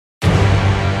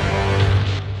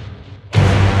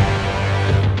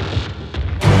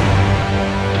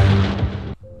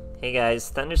Hey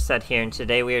guys, THUNDERSTUD here, and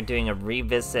today we are doing a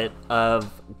revisit of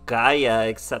Gaia,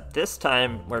 except this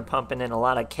time we're pumping in a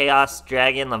lot of Chaos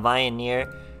Dragon,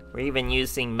 LeviaGaia. We're even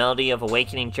using Melody of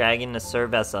Awakening Dragon to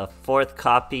serve as a fourth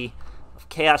copy of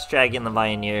Chaos Dragon,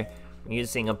 LeviaGaia. We're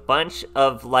using a bunch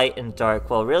of light and dark,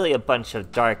 well really a bunch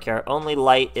of dark. Our only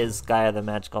light is Gaia the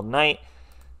Magical Knight.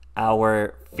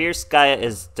 Our Fierce Gaia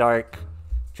is dark.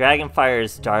 Dragonfire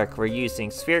is dark. We're using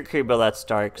Sphere Kuriboh that's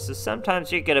dark. So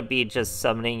sometimes you're gonna be just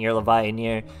summoning your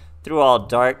LeviaGaia through all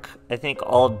dark. I think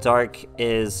all dark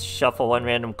is shuffle one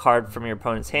random card from your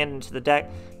opponent's hand into the deck.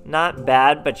 Not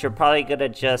bad, but you're probably gonna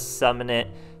just summon it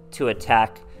to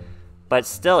attack. But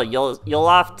still, you'll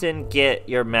often get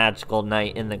your Magical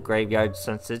Knight in the graveyard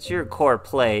since it's your core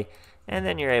play, and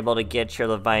then you're able to get your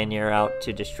LeviaGaia out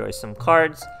to destroy some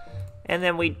cards. And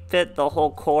then we fit the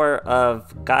whole core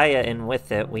of Gaia in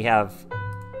with it. We have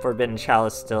Forbidden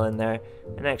Chalice still in there,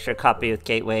 an extra copy with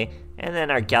Gateway, and then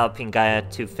our Galloping Gaia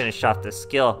to finish off the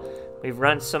skill. We've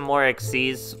run some more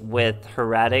XCs with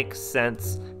Heretic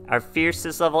since our Fierce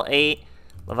is level 8,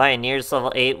 LeviaGaia is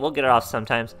level 8, we'll get it off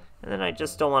sometimes. And then I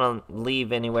just don't want to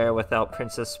leave anywhere without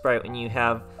Princess Sprite when you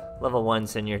have level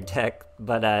 1s in your deck,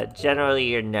 but generally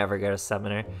you're never going to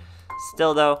summon her.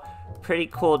 Still though, pretty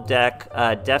cool deck,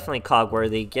 definitely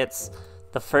cog-worthy, gets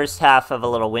the first half of a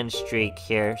little win streak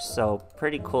here, so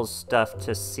pretty cool stuff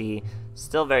to see,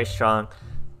 still very strong.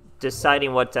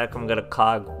 Deciding what deck I'm going to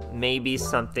cog, maybe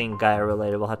something Gaia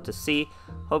related, we'll have to see.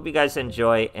 Hope you guys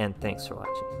enjoy, and thanks for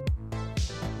watching.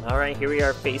 Alright, here we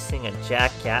are facing a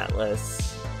Jack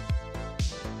Atlas.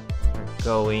 We're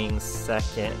going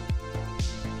second.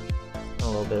 A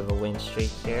little bit of a win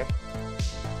streak here.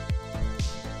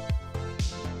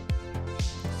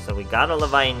 So we got a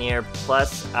LeviaGaia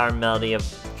plus our Melody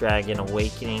of Dragon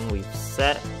Awakening. We've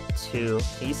set 2,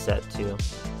 he set 2.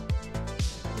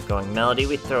 We're going Melody,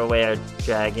 we throw away our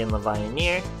Dragon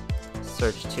LeviaGaia,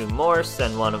 search 2 more,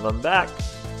 send one of them back,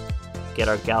 get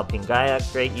our Galloping Gaia,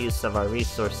 great use of our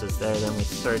resources there. Then we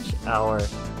search our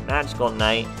Magical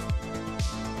Knight,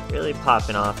 really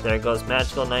popping off. There goes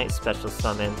Magical Knight, special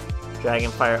summon.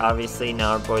 Dragonfire, obviously,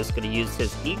 now our boy's going to use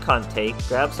his Econ take,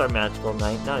 grabs our Magical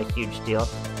Knight, not a huge deal.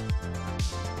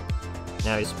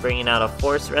 Now he's bringing out a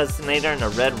Force Resonator and a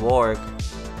Red Warg.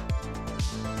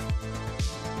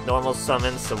 Normal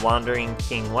summons the Wandering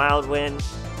King Wildwind,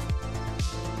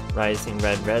 Rising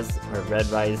Red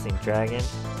Rising Dragon.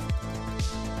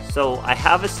 So I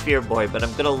have a Sphere Boy, but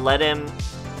I'm going to let him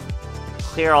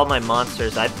clear all my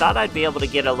monsters. I thought I'd be able to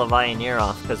get a LeviaGaia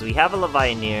off, because we have a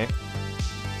LeviaGaia.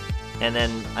 And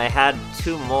then I had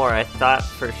 2 more. I thought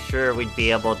for sure we'd be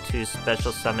able to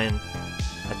special summon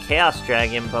a Chaos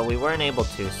Dragon, but we weren't able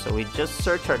to. So we just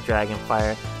search our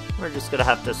Dragonfire. We're just gonna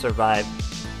have to survive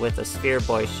with a Sphere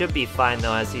Boy. Should be fine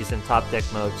though, as he's in top deck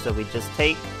mode. So we just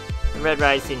take the Red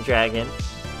Rising Dragon.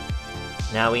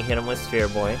 Now we hit him with Sphere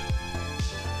Boy.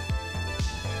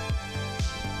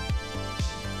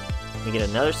 We get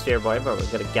another Sphere Boy, but we're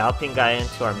gonna Galloping Gaia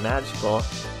into our Magical.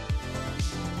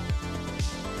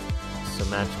 So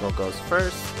Magical goes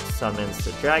first, summons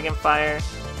the Dragonfire.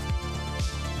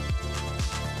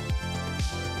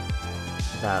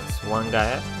 That's 1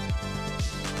 Gaia.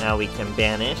 Now we can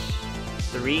banish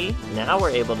 3. Now we're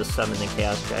able to summon the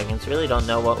Chaos Dragons. Really don't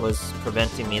know what was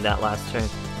preventing me that last turn.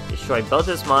 Destroy both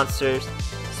his monsters,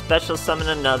 special summon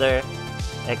another,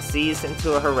 XCs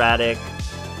into a Heretic.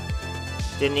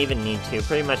 Didn't even need to,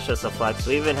 pretty much just a flex.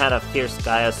 We even had a Fierce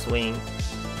Gaia swing,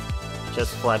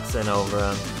 just flexing over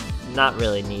him. Not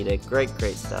really needed. Great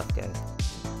stuff, guys.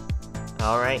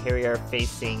 Alright, here we are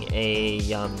facing a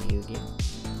Yugi.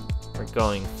 We're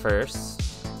going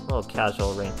first. A little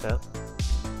casual rank up.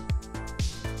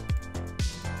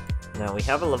 Now we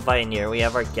have a LeviaGaia, we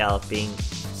have our Galloping,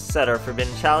 set our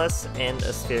Forbidden Chalice, and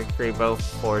a Sphere Kuriboh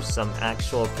for some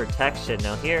actual protection.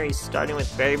 Now here he's starting with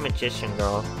Fairy Magician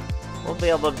Girl. We'll be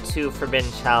able to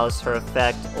Forbidden Chalice her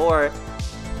effect, or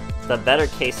the better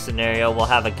case scenario, we'll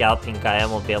have a Galloping Gaia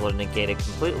and we'll be able to negate it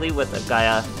completely with a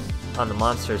Gaia on the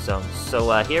monster zone.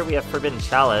 So here we have Forbidden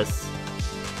Chalice.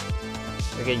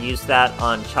 We're going to use that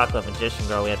on Chocolate Magician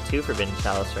Girl. We have 2 Forbidden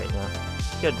Chalice right now.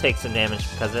 He's going to take some damage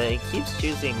because he keeps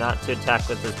choosing not to attack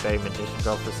with his Fairy Magician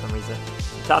Girl for some reason.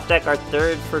 Top deck our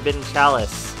 3rd Forbidden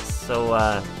Chalice. So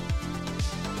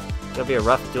it's going to be a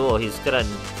rough duel. He's going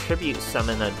to Tribute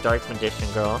Summon a Dark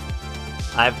Magician Girl.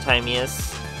 I have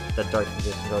Timeus, the Dark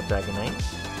Magician Girl Dragon Knight.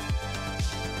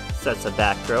 Sets a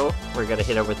back row. We're going to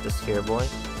hit her with the Sphere Boy.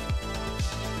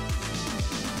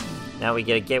 Now we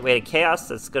get a Gateway to Chaos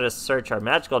that's going to search our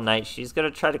Magical Knight. She's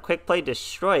going to try to quick play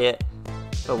destroy it,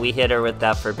 but we hit her with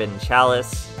that Forbidden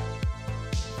Chalice.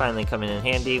 finally coming in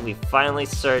handy. We finally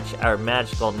search our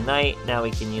magical knight. Now we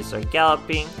can use our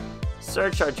galloping,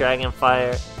 search our dragon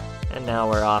fire, and now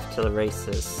we're off to the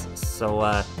races.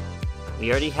 So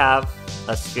we already have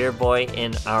a sphere boy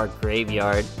in our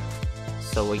graveyard.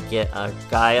 So we get our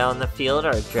Gaia on the field,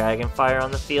 our dragon fire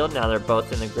on the field. Now they're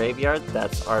both in the graveyard.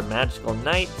 That's our magical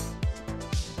knight.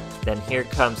 Then here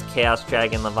comes Chaos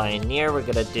Dragon Levianeer. We're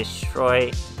gonna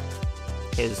destroy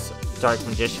his Dark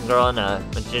Magician Girl and a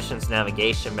Magician's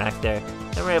Navigation back there.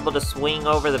 Then we're able to swing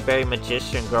over the Berry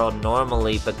Magician Girl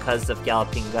normally because of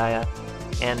Galloping Gaia.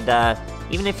 And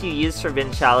even if you use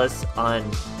Forbidden Chalice on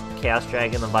Chaos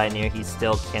Dragon Levianeer, he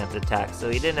still can't attack.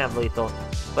 So he didn't have lethal,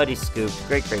 but he scooped.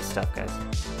 Great stuff, guys.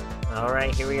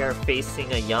 Alright, here we are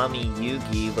facing a Yami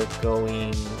Yugi. We're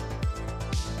going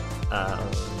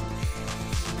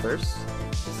first.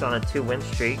 He's on a 2-win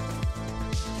streak.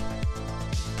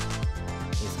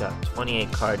 He's got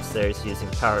 28 cards there. He's using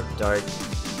Power of Dark.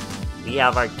 We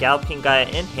have our Galloping Gaia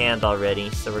in hand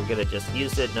already, so we're gonna just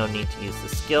use it. No need to use the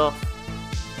skill.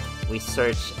 We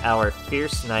search our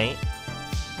Fierce Knight.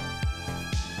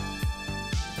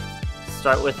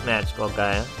 Start with Magical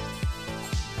Gaia.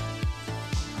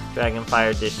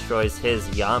 Dragonfire destroys his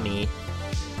Yami.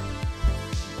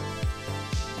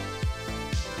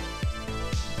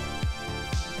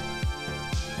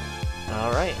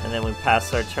 Alright, and then we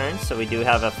pass our turn, so we do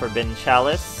have a Forbidden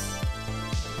Chalice.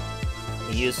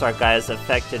 We use our Gaia's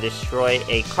effect to destroy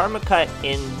a Karma Cut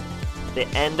in the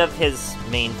end of his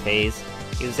main phase.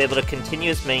 He was able to continue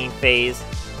his main phase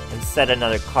and set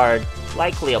another card,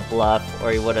 likely a bluff,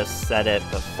 or he would have set it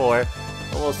before,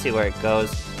 but we'll see where it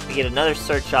goes. We get another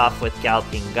search off with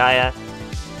Galloping Gaia.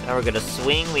 Now we're going to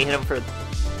swing. We hit him for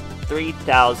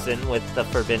 3,000 with the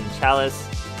Forbidden Chalice.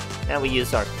 Now we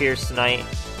use our Fierce Knight.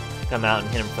 Come out and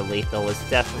hit him for lethal. Was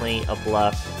definitely a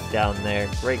bluff down there.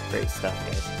 Great stuff,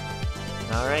 guys.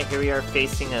 Alright, here we are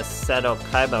facing a Seto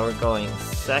Kaiba. We're going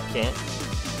second.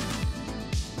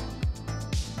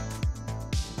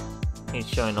 He's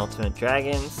showing Ultimate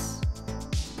Dragons.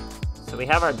 So we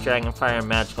have our Dragonfire and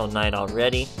Magical Knight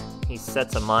already. He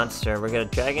sets a monster. We're going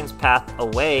to Dragon's Path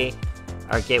away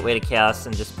our Gateway to Chaos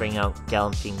and just bring out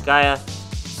Galloping Gaia.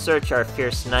 Search our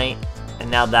Fierce Knight, and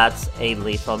now that's a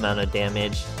lethal amount of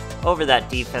damage over that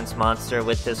defense monster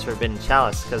with this Forbidden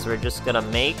Chalice, because we're just going to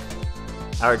make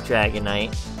our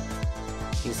Dragonite.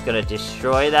 He's going to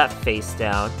destroy that face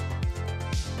down.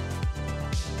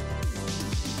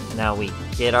 Now we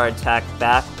get our attack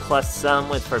back, plus some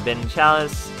with Forbidden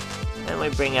Chalice, and we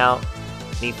bring out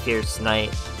the Fierce Knight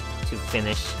to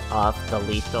finish off the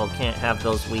lethal. Can't have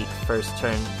those weak first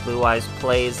turn Blue Eyes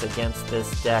plays against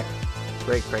this deck.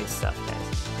 Great stuff,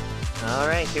 guys.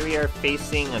 Alright, here we are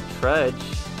facing a Trudge.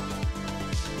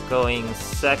 Going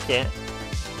second.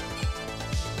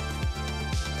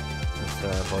 That's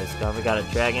where our boys go. We got a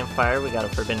Dragonfire, we got a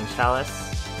Forbidden Chalice.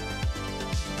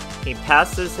 He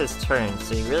passes his turn,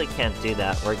 so you really can't do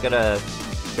that. We're gonna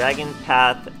Dragon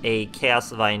Path a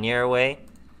Chaos Levianeer away.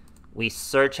 We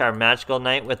search our Magical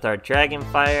Knight with our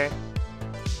Dragonfire.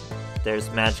 There's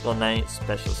Magical Knight,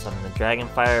 special summon the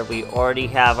Dragonfire. We already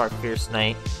have our Fierce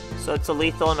Knight, so it's a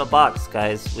lethal in a box,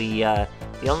 guys.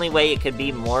 The only way it could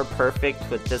be more perfect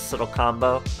with this little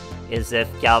combo is if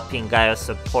Galloping Gaia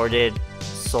supported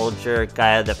Soldier,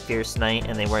 Gaia the Fierce Knight,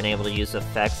 and they weren't able to use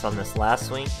effects on this last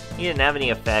swing. He didn't have any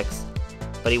effects,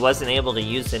 but he wasn't able to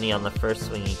use any on the first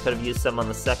swing. He could have used some on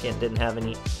the second, didn't have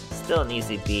any. Still an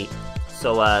easy beat.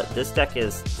 So this deck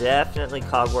is definitely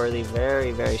cog-worthy,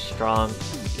 very strong.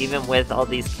 Even with all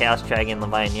these Chaos Dragon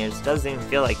Levianeers, doesn't even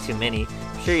feel like too many.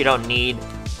 I'm sure you don't need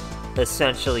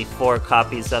essentially 4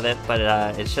 copies of it, but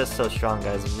it's just so strong,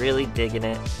 guys. Really digging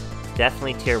it.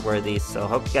 Definitely tier worthy, so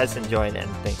hope you guys enjoyed, and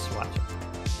thanks for watching.